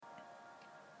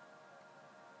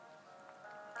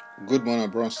Good morning,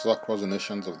 brothers across the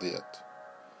nations of the earth.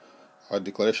 Our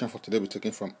declaration for today will be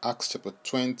taken from Acts chapter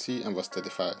 20 and verse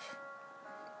 35.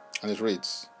 And it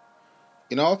reads,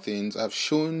 "In all things I have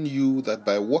shown you that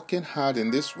by working hard in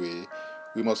this way,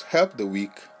 we must help the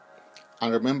weak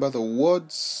and remember the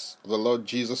words of the Lord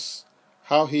Jesus,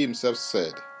 how he himself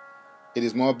said, 'It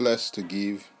is more blessed to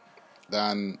give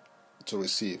than to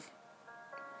receive.'"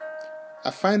 I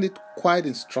find it quite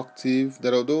instructive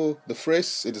that although the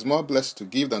phrase, "it is more blessed to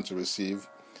give than to receive,"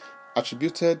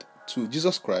 attributed to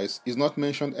Jesus Christ, is not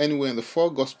mentioned anywhere in the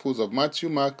four Gospels of Matthew,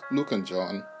 Mark, Luke, and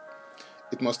John,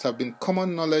 it must have been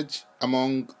common knowledge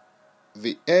among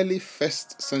the early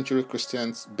first century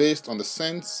Christians based on the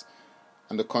sense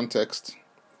and the context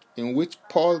in which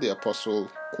Paul the Apostle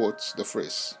quotes the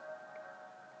phrase.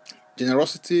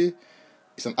 Generosity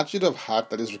is an attitude of heart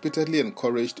that is repeatedly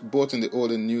encouraged both in the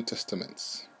Old and New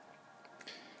Testaments.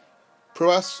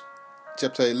 Proverbs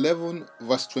chapter 11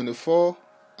 verse 24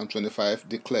 and 25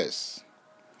 declares,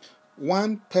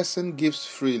 "One person gives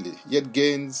freely, yet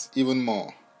gains even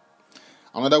more.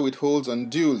 Another withholds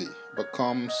unduly, but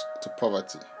comes to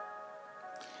poverty."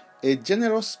 A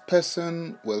generous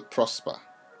person will prosper.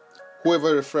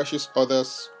 Whoever refreshes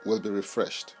others will be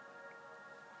refreshed.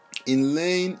 In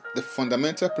laying the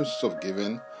fundamental principles of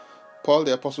giving, Paul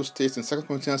the Apostle states in 2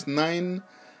 Corinthians 9,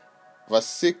 verse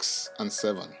 6 and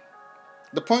 7.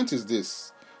 The point is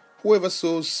this: whoever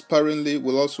sows sparingly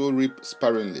will also reap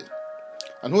sparingly,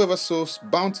 and whoever sows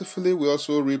bountifully will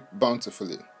also reap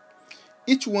bountifully.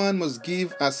 Each one must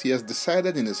give as he has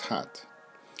decided in his heart,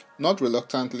 not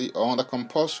reluctantly or under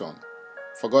compulsion,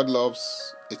 for God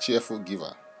loves a cheerful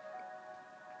giver.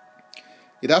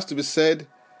 It has to be said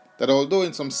that although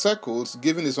in some circles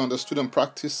giving is understood and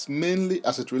practiced mainly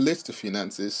as it relates to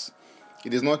finances,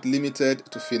 it is not limited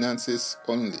to finances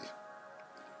only.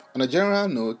 On a general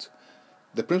note,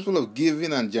 the principle of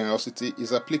giving and generosity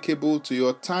is applicable to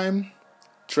your time,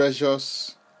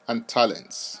 treasures, and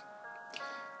talents.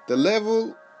 The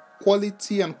level,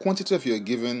 quality, and quantity of your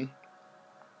giving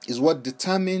is what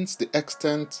determines the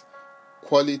extent,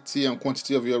 quality, and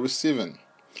quantity of your receiving,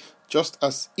 just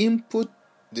as input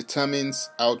determines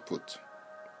output.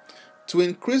 To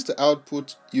increase the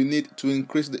output, you need to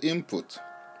increase the input.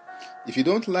 If you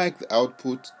don't like the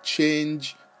output,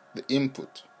 change the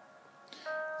input.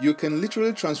 You can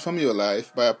literally transform your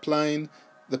life by applying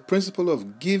the principle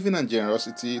of giving and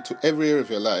generosity to every area of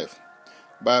your life,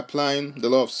 by applying the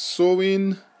law of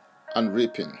sowing and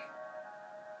reaping,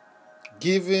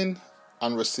 giving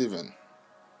and receiving,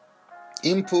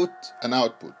 input and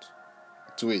output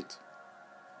to it.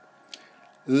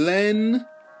 Learn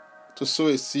to sow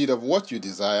a seed of what you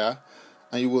desire,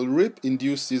 and you will reap in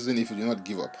due season if you do not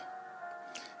give up.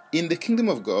 In the kingdom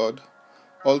of God,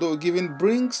 although giving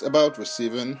brings about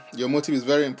receiving, your motive is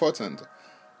very important,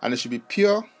 and it should be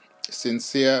pure,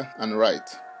 sincere, and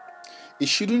right. It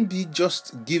shouldn't be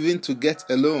just giving to get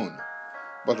alone,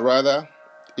 but rather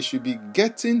it should be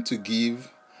getting to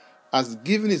give, as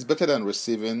giving is better than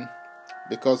receiving,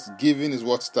 because giving is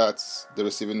what starts the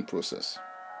receiving process.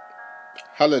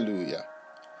 Hallelujah.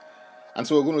 And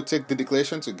so we're going to take the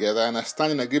declaration together, and I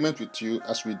stand in agreement with you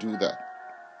as we do that.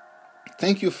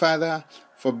 Thank you, Father,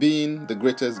 for being the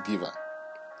greatest giver.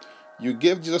 You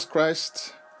gave Jesus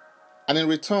Christ, and in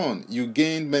return, you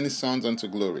gained many sons unto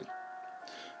glory.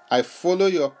 I follow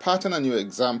your pattern and your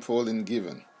example in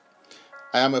giving.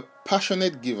 I am a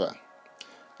passionate giver.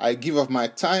 I give of my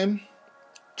time,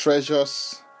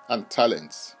 treasures, and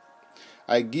talents.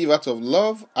 I give out of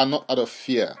love and not out of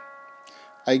fear.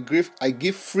 I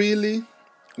give freely,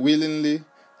 willingly,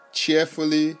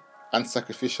 cheerfully, and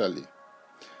sacrificially.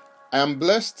 I am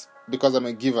blessed because I'm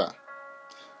a giver,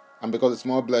 and because it's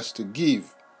more blessed to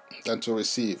give than to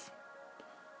receive.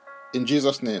 In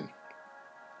Jesus' name,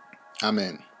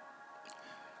 Amen.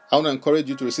 I want to encourage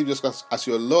you to receive Jesus Christ as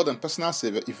your Lord and personal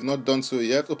Savior. If you've not done so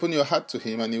yet, open your heart to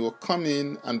Him, and He will come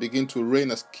in and begin to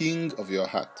reign as King of your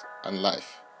heart and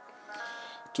life.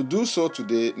 To do so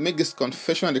today, make this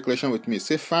confession and declaration with me.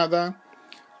 Say, "Father,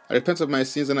 I repent of my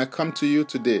sins and I come to you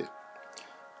today.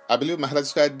 I believe my heart that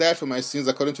Jesus Christ died for my sins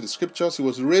according to the scriptures. He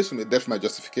was raised from the dead for my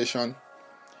justification.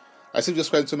 I receive Jesus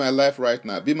Christ into my life right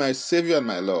now. Be my Savior and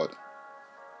my Lord.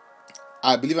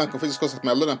 I believe and confess Jesus Christ as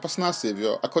my Lord and personal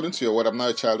Savior. According to your word, I'm now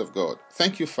a child of God.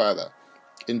 Thank you, Father.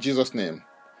 In Jesus' name,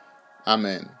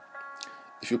 Amen."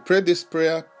 If you prayed this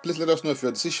prayer, please let us know of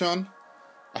your decision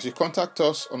as you contact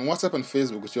us on WhatsApp and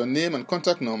Facebook with your name and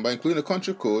contact number, including the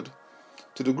country code,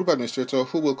 to the group administrator,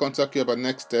 who will contact you about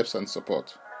next steps and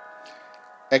support.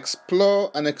 Explore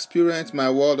and experience my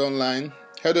world online.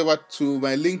 Head over to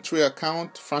my Linktree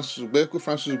account, Francis Ugbeku.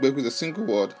 Francis Ugbeku is a single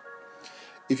word.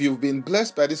 If you've been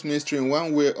blessed by this ministry in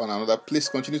one way or another, please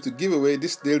continue to give away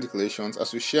these daily declarations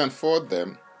as we share and forward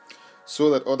them so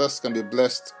that others can be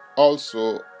blessed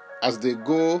also as they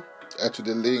go to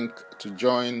the link to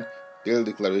join daily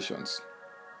declarations.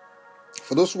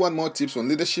 For those who want more tips on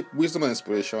leadership, wisdom, and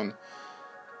inspiration,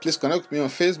 please connect with me on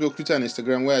Facebook, Twitter, and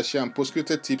Instagram, where I share and post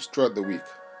created tips throughout the week.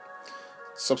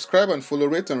 Subscribe and follow,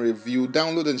 rate and review,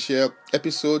 download and share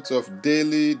episodes of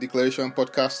Daily Declaration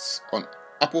podcasts on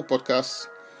Apple Podcasts,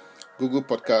 Google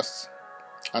Podcasts,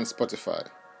 and Spotify.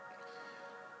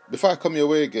 Before I come your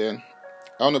way again,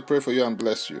 I want to pray for you and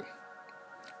bless you.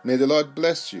 May the Lord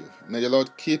bless you. May the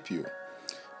Lord keep you.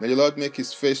 May the Lord make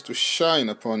his face to shine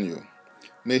upon you.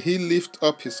 May he lift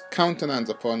up his countenance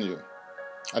upon you.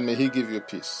 And may he give you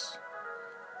peace.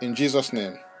 In Jesus'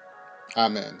 name,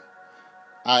 amen.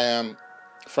 I am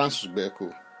Francis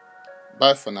Beku.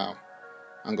 Bye for now,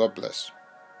 and God bless.